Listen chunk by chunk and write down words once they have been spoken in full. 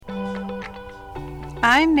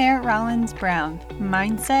I'm Merritt Rollins Brown,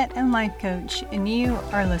 mindset and life coach, and you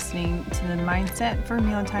are listening to the Mindset for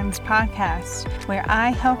Mealtimes podcast, where I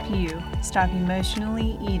help you stop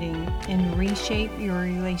emotionally eating and reshape your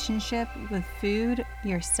relationship with food,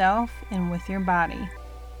 yourself, and with your body.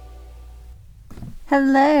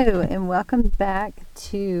 Hello, and welcome back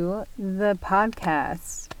to the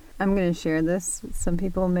podcast. I'm going to share this. Some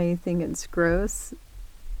people may think it's gross.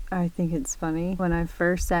 I think it's funny. When I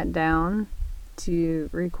first sat down to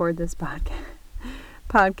record this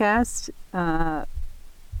podcast,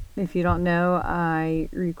 if you don't know, I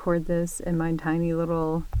record this in my tiny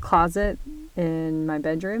little closet in my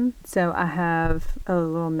bedroom. So I have a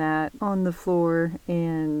little mat on the floor,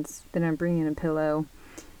 and then I bring in a pillow.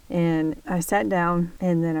 And I sat down,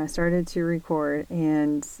 and then I started to record,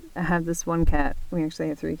 and I have this one cat. We actually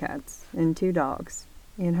have 3 cats, and 2 dogs,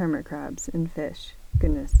 and hermit crabs, and fish.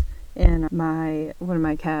 Goodness. And one of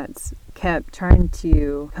my cats kept trying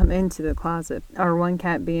to come into the closet. Our one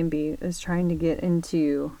cat, Bambi, is trying to get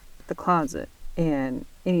into the closet. And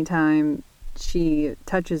anytime she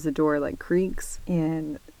touches the door, like creaks,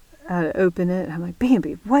 and I open it, I'm like,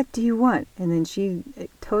 Bambi, what do you want? And then she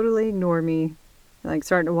totally ignored me, like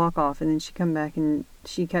started to walk off, and then she come back and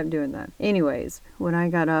she kept doing that. Anyways, when I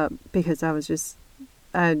got up, because I was just,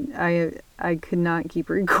 I could not keep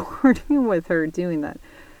recording with her doing that.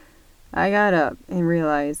 I got up and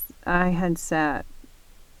realized I had sat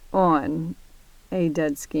on a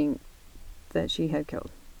dead skink that she had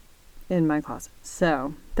killed in my closet.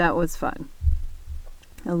 So that was fun.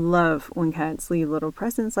 I love when cats leave little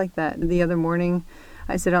presents like that. The other morning,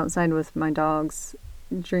 I sit outside with my dogs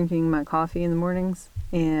drinking my coffee in the mornings,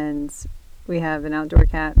 and we have an outdoor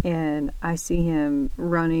cat, and I see him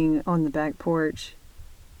running on the back porch.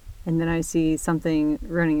 And then I see something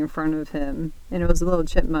running in front of him, and it was a little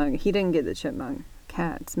chipmunk. He didn't get the chipmunk.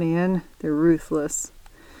 Cats, man, they're ruthless.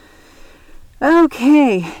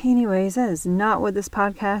 Okay, anyways, that is not what this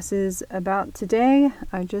podcast is about today.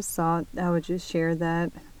 I just thought I would just share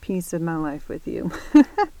that piece of my life with you.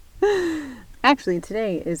 Actually,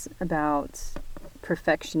 today is about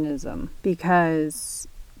perfectionism, because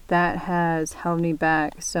that has held me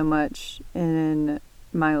back so much in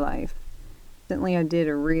my life. Recently, I did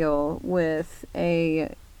a reel with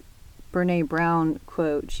a Brene Brown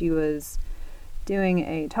quote. She was doing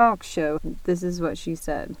a talk show. This is what she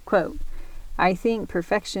said, quote, "I think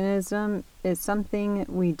perfectionism is something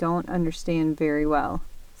we don't understand very well.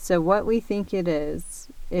 So what we think it is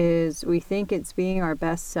we think it's being our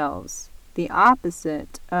best selves. The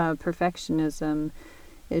opposite of perfectionism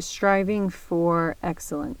is striving for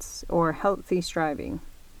excellence, or healthy striving.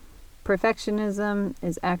 Perfectionism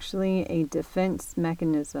is actually a defense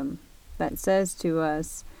mechanism that says to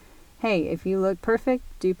us, hey, if you look perfect,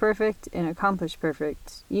 do perfect, and accomplish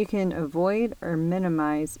perfect, you can avoid or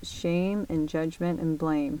minimize shame and judgment and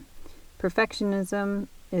blame. Perfectionism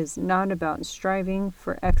is not about striving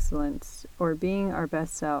for excellence or being our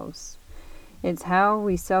best selves. It's how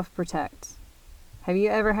we self-protect. Have you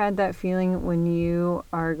ever had that feeling when you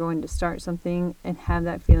are going to start something and have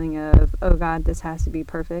that feeling of, oh God, this has to be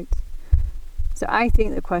perfect? So I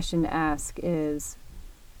think the question to ask is,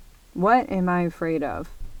 what am I afraid of?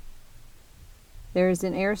 There's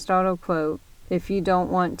an Aristotle quote, if you don't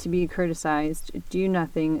want to be criticized, do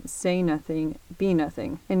nothing, say nothing, be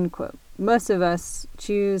nothing, end quote. Most of us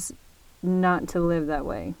choose not to live that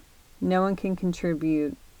way. No one can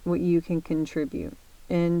contribute what you can contribute,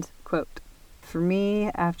 end quote. For me,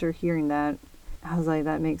 after hearing that, I was like,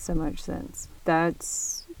 that makes so much sense.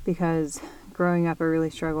 That's because growing up, I really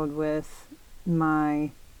struggled with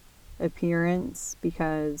my appearance,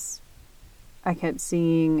 because I kept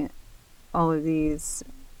seeing all of these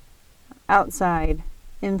outside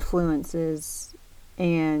influences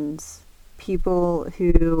and people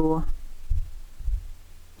who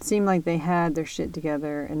seemed like they had their shit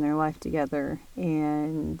together and their life together,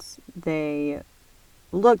 and they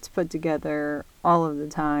looked put together all of the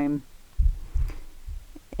time.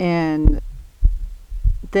 And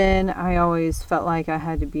then I always felt like I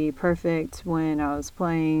had to be perfect when I was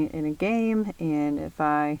playing in a game, and if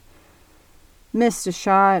I missed a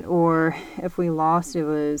shot or if we lost, it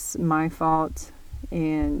was my fault,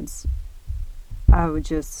 and I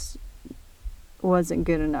wasn't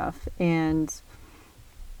good enough. And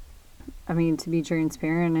I mean, to be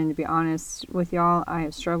transparent and to be honest with y'all, I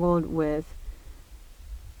have struggled with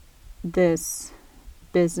this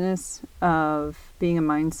business of being a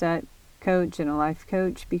mindset coach and a life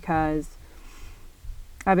coach, because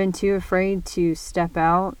I've been too afraid to step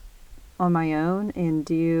out on my own and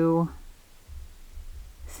do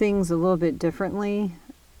things a little bit differently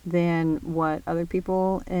than what other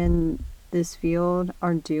people in this field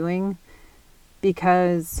are doing,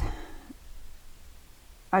 because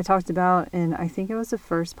I talked about, in I think it was the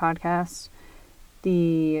first podcast,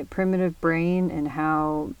 the primitive brain and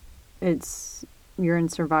how you're in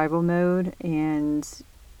survival mode and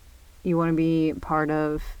you want to be part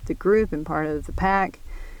of the group and part of the pack.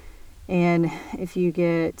 And if you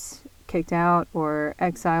get kicked out or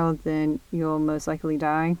exiled, then you'll most likely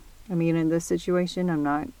die. I mean, in this situation, I'm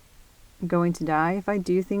not going to die if I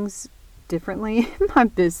do things differently in my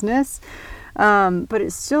business. But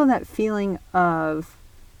it's still that feeling of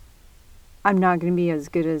I'm not going to be as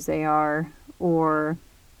good as they are, or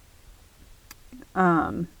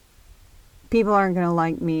people aren't going to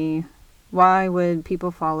like me. Why would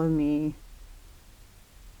people follow me?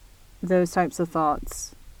 Those types of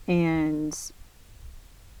thoughts. And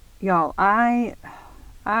y'all, I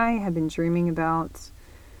have been dreaming about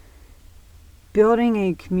building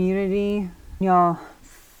a community. Y'all,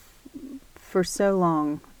 for so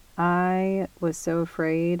long, I was so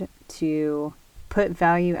afraid to put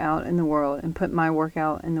value out in the world and put my work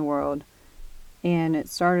out in the world. And it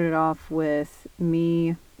started off with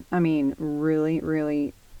me, really,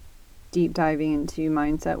 really deep diving into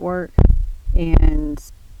mindset work and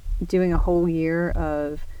doing a whole year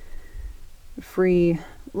of free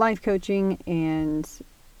life coaching and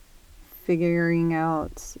figuring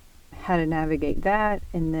out how to navigate that,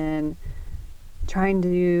 and then trying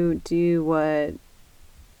to do what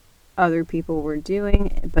other people were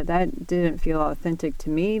doing, but that didn't feel authentic to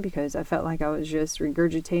me because I felt like I was just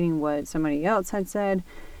regurgitating what somebody else had said.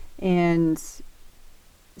 And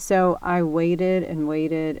so I waited and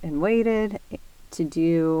waited and waited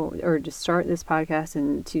to start this podcast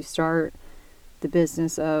and to start the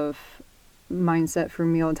business of Mindset for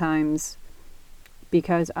Meal Times,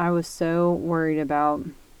 because I was so worried about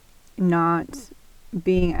not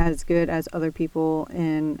being as good as other people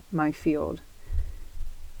in my field.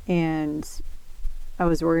 And I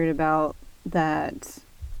was worried about that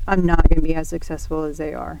I'm not going to be as successful as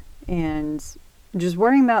they are. And just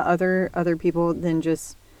worrying about other people than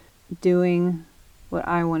just doing what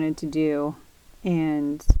I wanted to do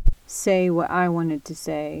and say what I wanted to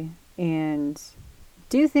say and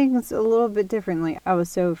do things a little bit differently. I was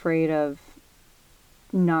so afraid of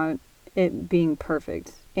not it being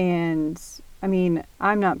perfect. And I'm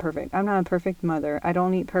not perfect. I'm not a perfect mother. I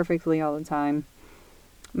don't eat perfectly all the time.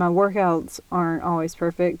 My workouts aren't always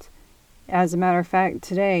perfect. As a matter of fact,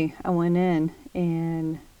 today I went in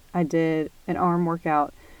and I did an arm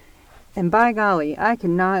workout. And by golly, I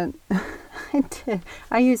cannot...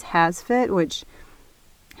 I use HasFit, which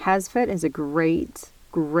HasFit is a great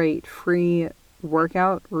free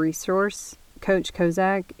workout resource. Coach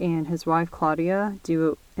Kozak and his wife Claudia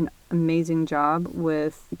do an amazing job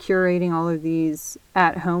with curating all of these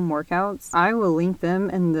at-home workouts. I will link them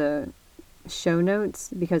in the show notes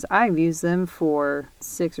because I've used them for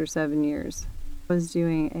 6 or 7 years. I was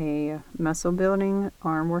doing a muscle building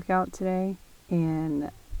arm workout today,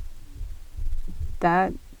 and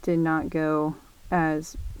that did not go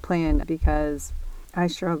as planned because I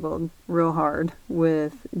struggled real hard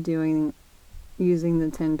with using the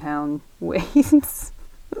 10-pound weights.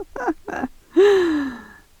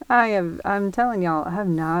 I'm telling y'all, I have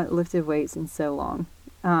not lifted weights in so long.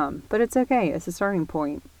 But it's okay. It's a starting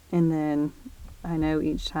point. And then I know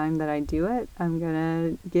each time that I do it, I'm going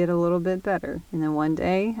to get a little bit better. And then one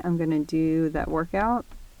day I'm going to do that workout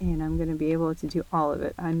and I'm going to be able to do all of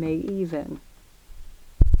it. I may even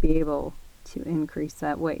be able to increase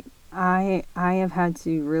that weight. I have had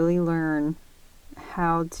to really learn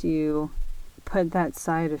how to put that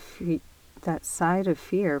side of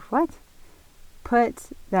fear. What? Put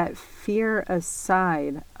that fear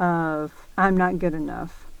aside of I'm not good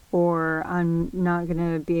enough, or I'm not going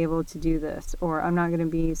to be able to do this, or I'm not going to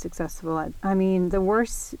be successful at... the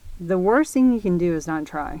worst thing you can do is not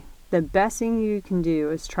try. The best thing you can do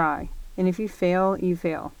is try. And if you fail, you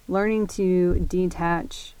fail. Learning to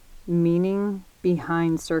detach meaning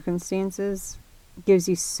behind circumstances gives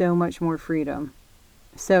you so much more freedom.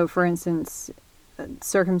 So, for instance,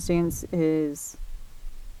 circumstance is...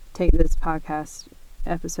 Take this podcast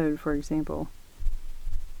episode, for example.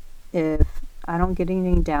 If I don't get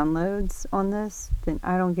any downloads on this, then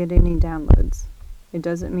I don't get any downloads. It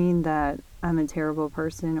doesn't mean that I'm a terrible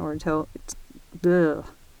person or terrible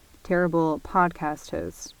podcast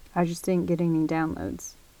host. I just didn't get any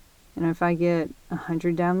downloads. And if I get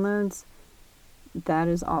 100 downloads, that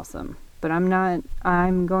is awesome. But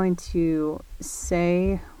I'm going to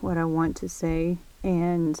say what I want to say,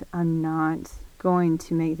 and I'm not going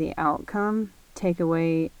to make the outcome take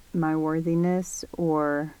away my worthiness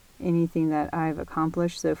or anything that I've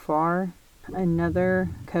accomplished so far. Another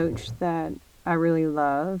coach that I really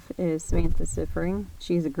love is Samantha Siffering.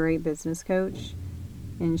 She's a great business coach,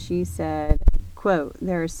 and she said, quote,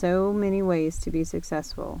 "There are so many ways to be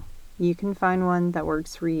successful. You can find one that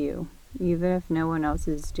works for you, even if no one else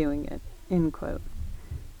is doing it," end quote.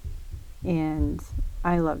 And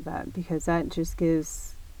I love that because that just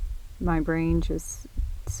gives my brain just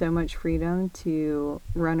so much freedom to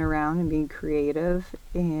run around and be creative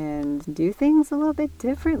and do things a little bit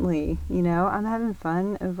differently. You know, I'm having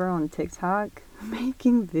fun over on TikTok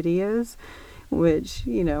making videos, which,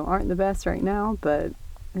 you know, aren't the best right now, but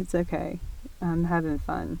it's okay. I'm having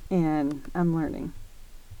fun and I'm learning.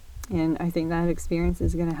 And I think that experience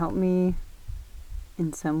is going to help me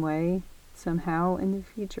in some way, somehow in the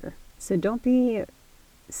future. So don't be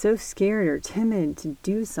so scared or timid to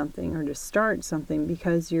do something or to start something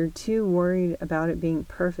because you're too worried about it being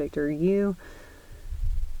perfect, or you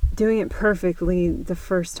doing it perfectly the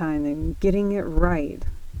first time and getting it right.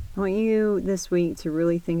 I want you this week to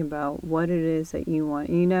really think about what it is that you want.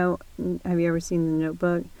 You know, have you ever seen The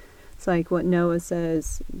Notebook? It's like what Noah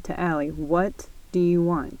says to Allie, "What do you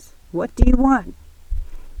want? What do you want?"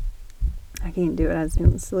 I can't do it as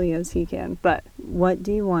silly as he can, but what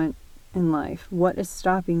do you want in life? What is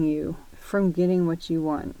stopping you from getting what you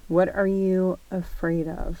want? What are you afraid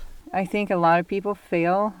of? I think a lot of people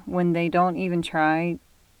fail when they don't even try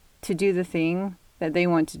to do the thing that they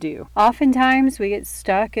want to do. Oftentimes we get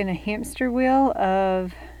stuck in a hamster wheel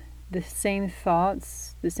of the same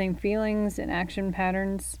thoughts, the same feelings and action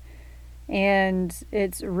patterns, and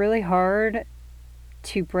it's really hard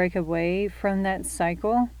to break away from that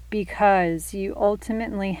cycle because you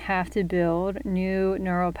ultimately have to build new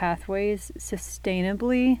neural pathways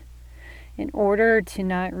sustainably in order to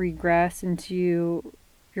not regress into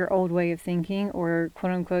your old way of thinking or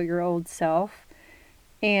quote unquote your old self.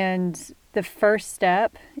 And the first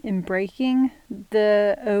step in breaking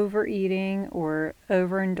the overeating or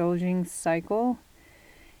overindulging cycle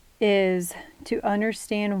is to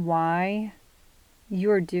understand why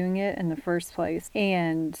you are doing it in the first place.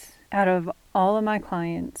 And out of all of my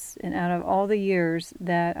clients and out of all the years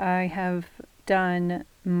that I have done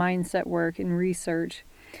mindset work and research,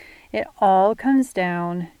 it all comes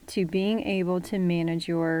down to being able to manage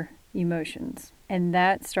your emotions. And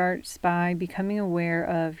that starts by becoming aware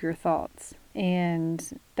of your thoughts.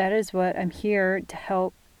 And that is what I'm here to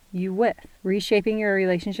help you with. Reshaping your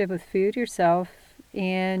relationship with food, yourself,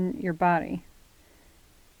 and your body.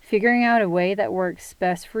 Figuring out a way that works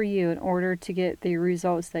best for you in order to get the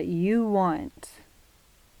results that you want.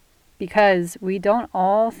 Because we don't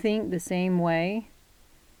all think the same way,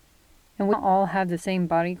 and we don't all have the same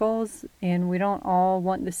body goals, and we don't all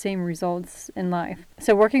want the same results in life.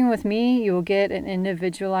 So working with me, you will get an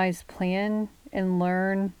individualized plan and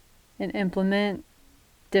learn and implement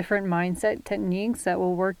different mindset techniques that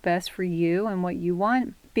will work best for you and what you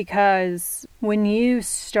want. Because when you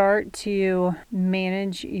start to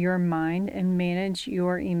manage your mind and manage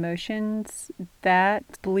your emotions, that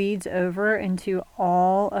bleeds over into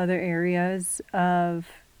all other areas of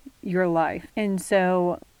your life. And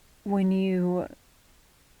so when you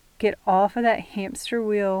get off of that hamster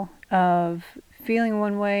wheel of feeling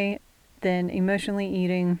one way, then emotionally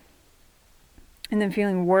eating, and then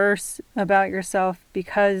feeling worse about yourself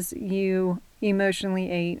because you emotionally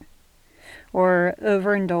ate, or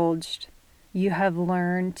overindulged, you have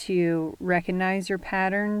learned to recognize your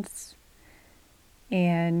patterns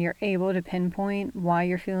and you're able to pinpoint why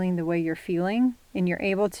you're feeling the way you're feeling, and you're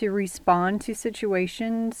able to respond to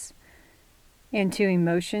situations and to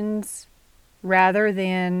emotions rather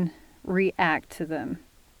than react to them.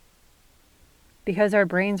 Because our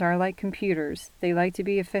brains are like computers. They like to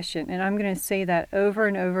be efficient. And I'm going to say that over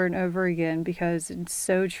and over and over again because it's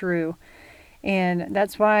so true. And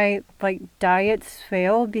that's why diets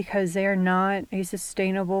fail, because they are not a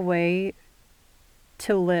sustainable way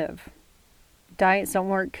to live. Diets don't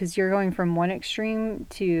work because you're going from one extreme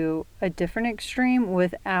to a different extreme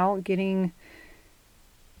without getting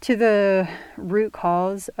to the root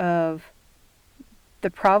cause of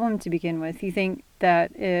the problem to begin with. You think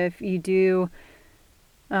that if you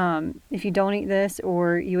don't eat this,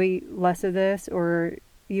 or you eat less of this, or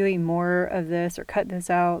you eat more of this, or cut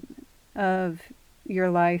this out of your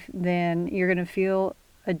life, then you're going to feel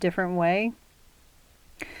a different way.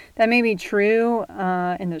 That may be true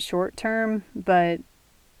in the short term, but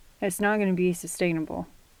it's not going to be sustainable.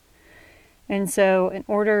 And so in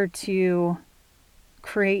order to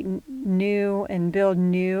create new and build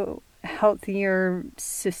new, healthier,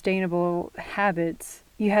 sustainable habits,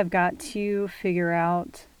 you have got to figure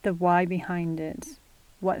out the why behind it.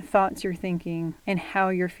 what thoughts you're thinking, and how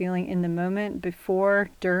you're feeling in the moment before,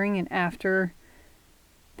 during, and after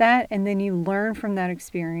that. And then you learn from that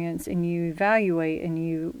experience and you evaluate and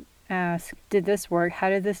you ask, did this work? How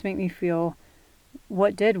did this make me feel?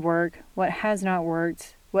 What did work? What has not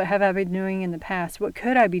worked? What have I been doing in the past? What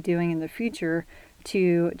could I be doing in the future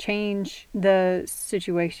to change the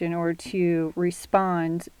situation or to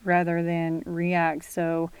respond rather than react?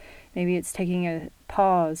 So maybe it's taking a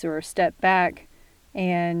pause or a step back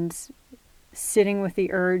and sitting with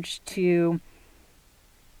the urge to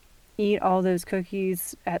eat all those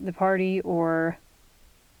cookies at the party or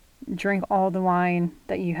drink all the wine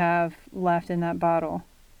that you have left in that bottle,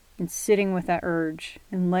 and sitting with that urge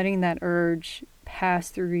and letting that urge pass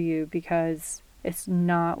through you because it's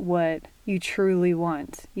not what you truly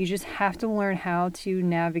want. You just have to learn how to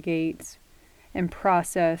navigate and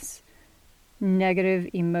process negative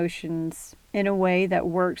emotions in a way that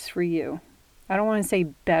works for you. I don't want to say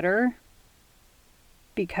better,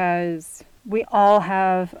 because we all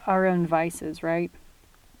have our own vices, right?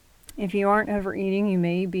 If you aren't overeating, you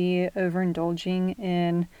may be overindulging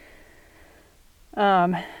in,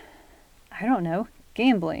 I don't know,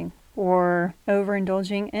 gambling, or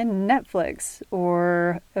overindulging in Netflix,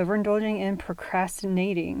 or overindulging in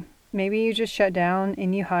procrastinating. Maybe you just shut down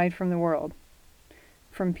and you hide from the world,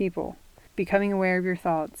 from people. Becoming aware of your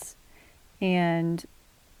thoughts and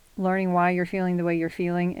learning why you're feeling the way you're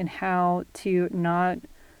feeling and how to not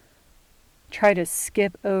try to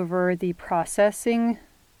skip over the processing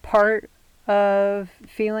part of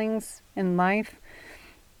feelings in life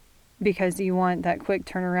because you want that quick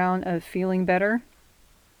turnaround of feeling better.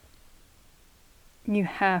 You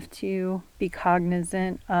have to be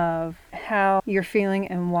cognizant of how you're feeling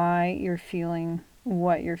and why you're feeling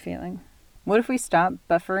what you're feeling. What if we stop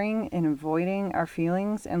buffering and avoiding our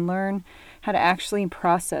feelings and learn how to actually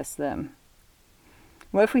process them?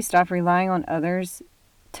 What if we stop relying on others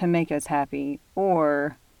to make us happy,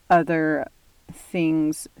 or other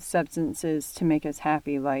things, substances to make us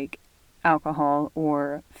happy, like alcohol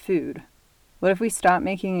or food? What if we stop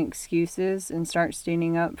making excuses and start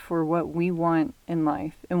standing up for what we want in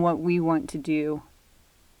life and what we want to do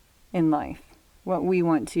in life, what we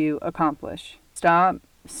want to accomplish?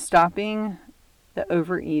 Stopping the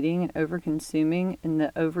overeating and overconsuming and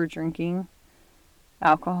the overdrinking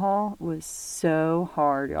alcohol was so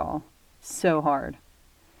hard, y'all. So hard.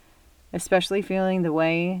 Especially feeling the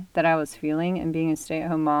way that I was feeling and being a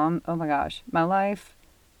stay-at-home mom. Oh my gosh, my life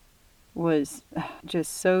was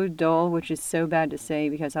just so dull, which is so bad to say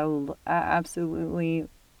because I absolutely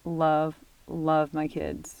love my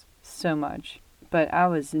kids so much. But I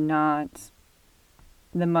was not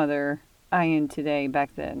the mother I am today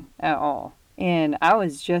back then at all. And I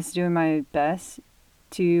was just doing my best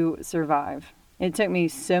to survive. It took me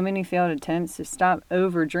so many failed attempts to stop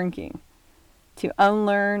over drinking, to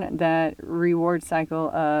unlearn that reward cycle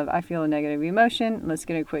of I feel a negative emotion, let's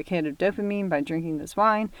get a quick hit of dopamine by drinking this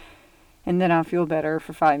wine, and then I'll feel better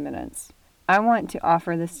for 5 minutes. I want to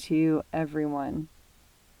offer this to everyone.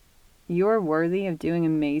 You're worthy of doing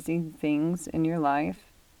amazing things in your life,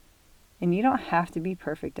 and you don't have to be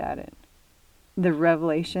perfect at it. The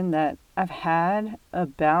revelation that I've had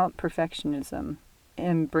about perfectionism,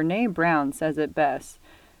 and Brené Brown says it best,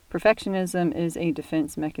 perfectionism is a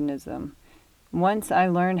defense mechanism. Once I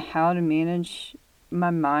learned how to manage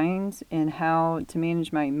my mind and how to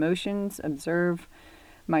manage my emotions, observe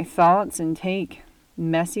my thoughts, and take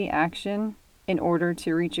messy action in order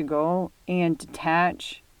to reach a goal and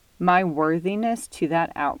detach my worthiness to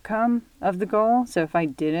that outcome of the goal. So if I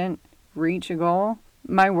didn't reach a goal,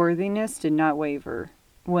 my worthiness did not waver.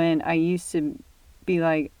 When I used to be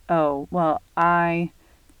like, oh, well, I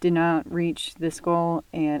did not reach this goal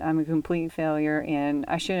and I'm a complete failure and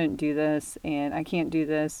I shouldn't do this and I can't do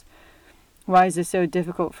this. Why is this so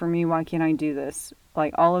difficult for me? Why can't I do this?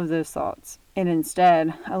 Like all of those thoughts. And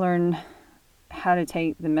instead, I learned how to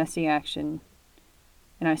take the messy action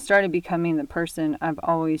and I started becoming the person I've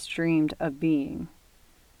always dreamed of being.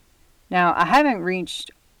 Now, I haven't reached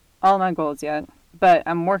all my goals yet, but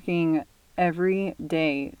I'm working every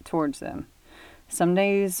day towards them. Some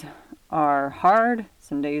days are hard,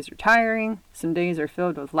 some days are tiring, some days are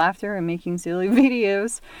filled with laughter and making silly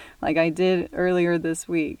videos like I did earlier this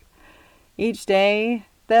week. Each day,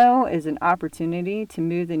 though, is an opportunity to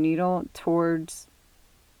move the needle towards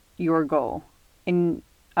your goal. And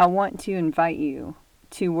I want to invite you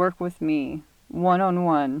to work with me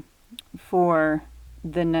one-on-one for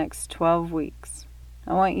the next 12 weeks.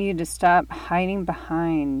 I want you to stop hiding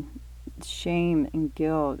behind shame and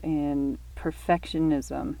guilt and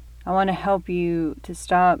perfectionism. I want to help you to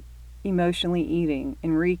stop emotionally eating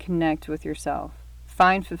and reconnect with yourself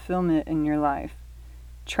find fulfillment in your life.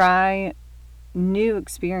 Try new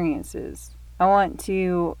experiences. I want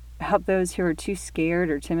to help those who are too scared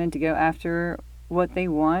or timid to go after what they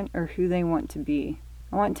want or who they want to be.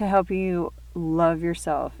 I want to help you love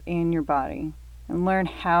yourself and your body and learn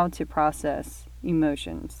how to process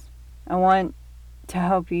emotions. I want to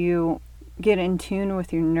help you get in tune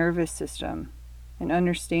with your nervous system and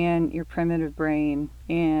understand your primitive brain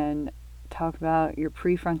and talk about your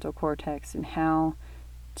prefrontal cortex and how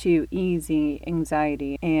to ease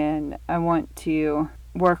anxiety. And I want to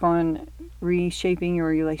work on reshaping your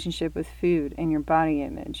relationship with food and your body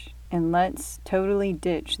image. And let's totally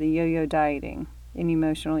ditch the yo-yo dieting and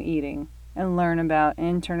emotional eating and learn about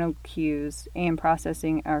internal cues and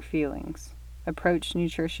processing our feelings. Approach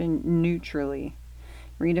nutrition neutrally.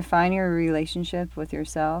 Redefine your relationship with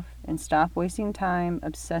yourself and stop wasting time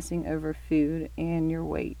obsessing over food and your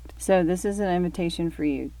weight. So this is an invitation for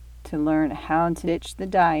you to learn how to ditch the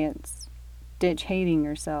diets, ditch hating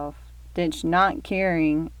yourself, ditch not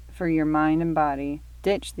caring for your mind and body,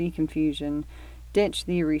 ditch the confusion, ditch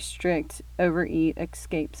the restrict, overeat,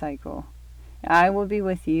 escape cycle. I will be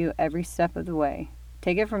with you every step of the way.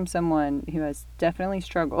 Take it from someone who has definitely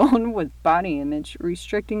struggled with body image,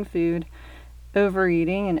 restricting food,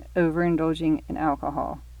 overeating, and overindulging in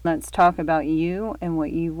alcohol. Let's talk about you and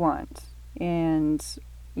what you want. And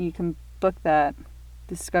you can book that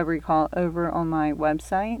discovery call over on my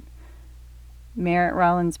website,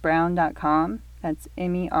 MeritRollinsBrown.com. That's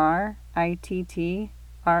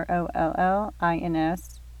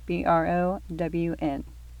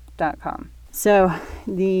MERITTROLLINSBROWN.com. So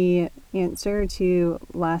the answer to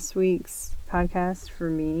last week's podcast for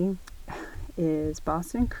me is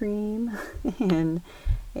Boston cream and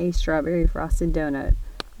a strawberry frosted donut.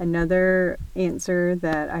 Another answer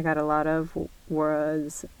that I got a lot of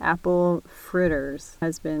was apple fritters. My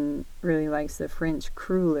husband really likes the French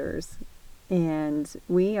crullers, and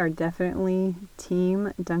we are definitely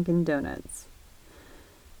Team Dunkin' Donuts.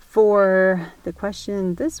 For the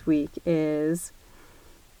question this week is,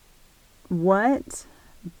 what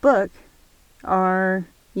book are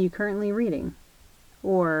you currently reading?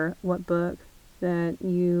 Or what book that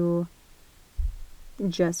you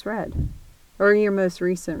just read? Or your most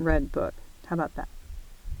recent read book. How about that?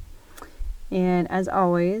 And as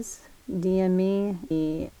always, DM me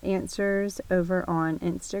the answers over on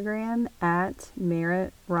Instagram at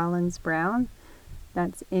Merit Rollins Brown.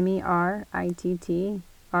 That's MERITTROLLINSBROWN.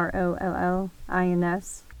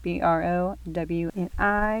 And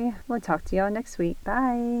I will talk to y'all next week.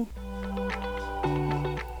 Bye.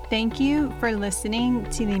 Thank you for listening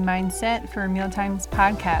to the Mindset for Mealtimes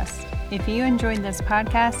podcast. If you enjoyed this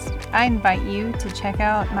podcast, I invite you to check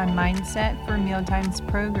out my Mindset for Mealtimes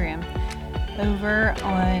program over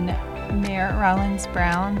on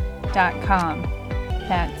MeritRollinsBrown.com.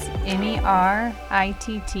 That's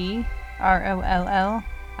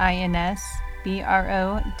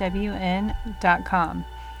MERITTROLLINSBROWN.com.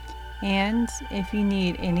 And if you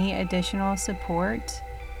need any additional support,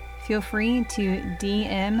 feel free to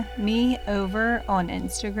DM me over on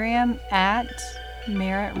Instagram at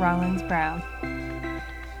Merit Rollins Brown.